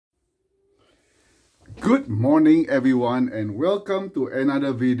Good morning everyone and welcome to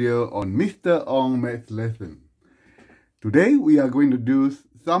another video on Mr. Ong Maths Lessons. Today we are going to do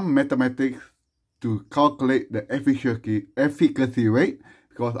some mathematics to calculate the efficacy rate,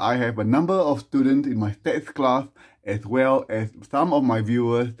 because I have a number of students in my stats class as well as some of my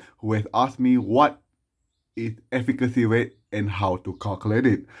viewers who have asked me what is efficacy rate and how to calculate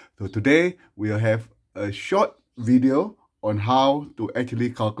it. So today we'll have a short video on how to actually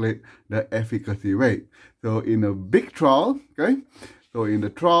calculate the efficacy rate. So in a big trial, so in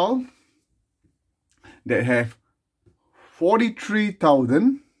the trial that have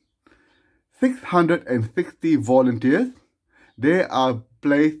 43,660 volunteers, they are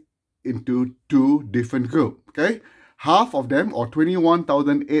placed into two different groups, Half of them, or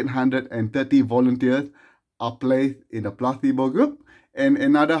 21,830 volunteers, are placed in the placebo group, and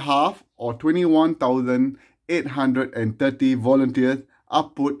another half, or 21,830 volunteers, are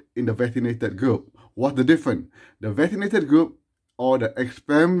put in the vaccinated group. What's the difference? The vaccinated group or the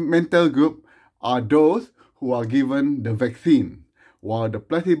experimental group are those who are given the vaccine, while the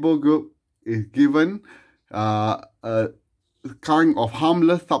placebo group is given a kind of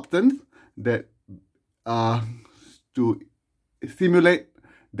harmless substance that to simulate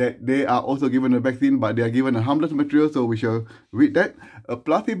that they are also given a vaccine, but they are given a harmless material, so we shall read that. A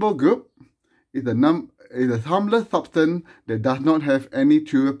placebo group is a harmless substance that does not have any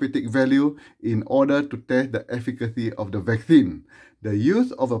therapeutic value in order to test the efficacy of the vaccine. The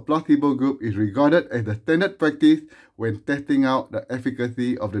use of a placebo group is regarded as the standard practice when testing out the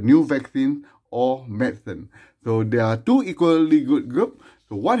efficacy of the new vaccine or medicine. So there are two equally good groups.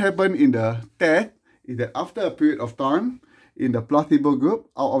 So what happened in the test is that after a period of time, in the placebo group,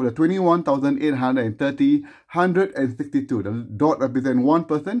 out of the 21,830, 162, the dot represents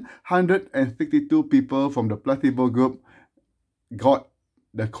 1%, 162 people from the placebo group got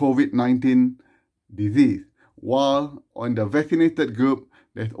the COVID-19 disease. While on the vaccinated group,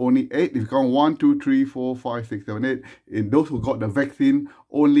 there's only 8. If you count 1, 2, 3, 4, 5, 6, 7, 8. In those who got the vaccine,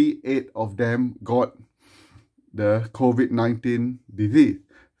 only 8 of them got the COVID-19 disease.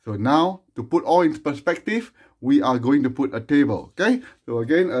 So now, to put all in perspective, we are going to put a table, So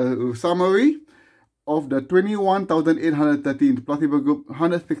again, a summary of the 21,830 in the placebo group,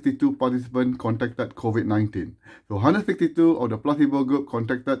 162 participants contacted COVID-19. So 162 of the placebo group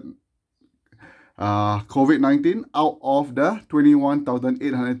contacted COVID-19 out of the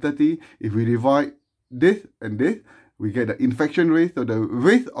 21,830. If we divide this and this, we get the infection rate. So the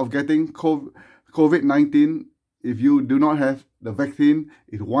risk of getting COVID-19 if you do not have the vaccine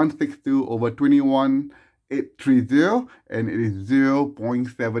is 162 over 21,830, and it is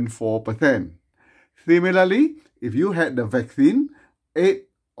 0.74%. Similarly, if you had the vaccine, 8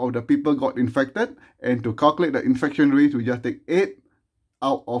 of the people got infected, and to calculate the infection rate, we just take 8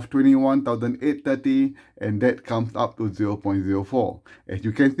 out of 21,830, and that comes up to 0.04. As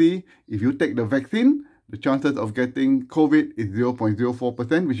you can see, if you take the vaccine, the chances of getting COVID is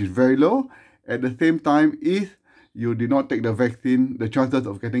 0.04%, which is very low. At the same time, if you did not take the vaccine, the chances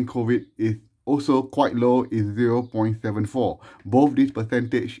of getting COVID is also quite low, is 0.74. Both this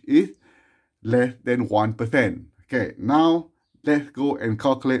percentage is less than 1%. Okay, now let's go and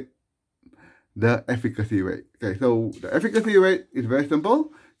calculate the efficacy rate. Okay, so the efficacy rate is very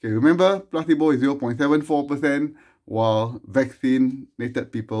simple. Okay, remember, placebo is 0.74%, while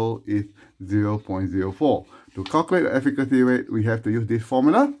vaccinated people is 0.04. To calculate the efficacy rate, we have to use this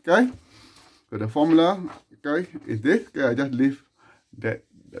formula. Okay, so the formula, is this. I just leave that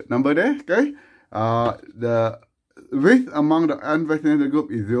number there. The risk among the unvaccinated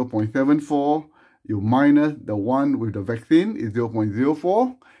group is 0.74. You minus the one with the vaccine is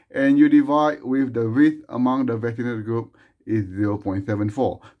 0.04, and you divide with the risk among the vaccinated group is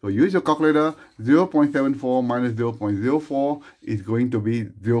 0.74. So use your calculator. 0.74 minus 0.04 is going to be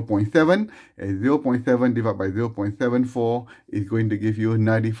 0.7, and 0.7 divided by 0.74 is going to give you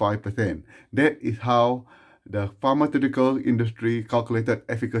 95%. That is how the pharmaceutical industry calculated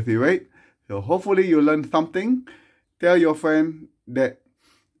efficacy rate. So hopefully you learned something. Tell your friend that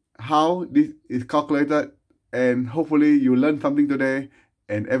how this is calculated, and hopefully you learned something today.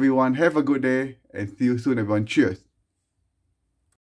 And everyone, have a good day and see you soon, everyone. Cheers.